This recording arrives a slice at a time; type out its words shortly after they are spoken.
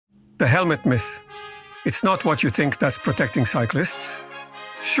The helmet myth. It's not what you think that's protecting cyclists.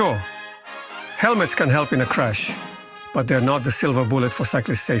 Sure, helmets can help in a crash, but they're not the silver bullet for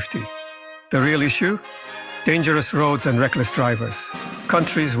cyclist safety. The real issue? Dangerous roads and reckless drivers.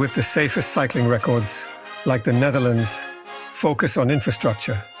 Countries with the safest cycling records, like the Netherlands, focus on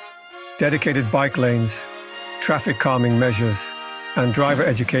infrastructure, dedicated bike lanes, traffic calming measures, and driver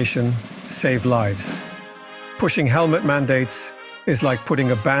education save lives. Pushing helmet mandates is like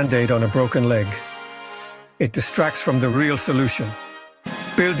putting a band-aid on a broken leg. It distracts from the real solution: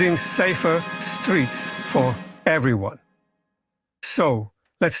 building safer streets for everyone. So,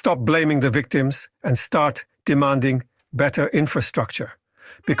 let's stop blaming the victims and start demanding better infrastructure.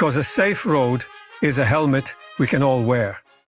 Because a safe road is a helmet we can all wear.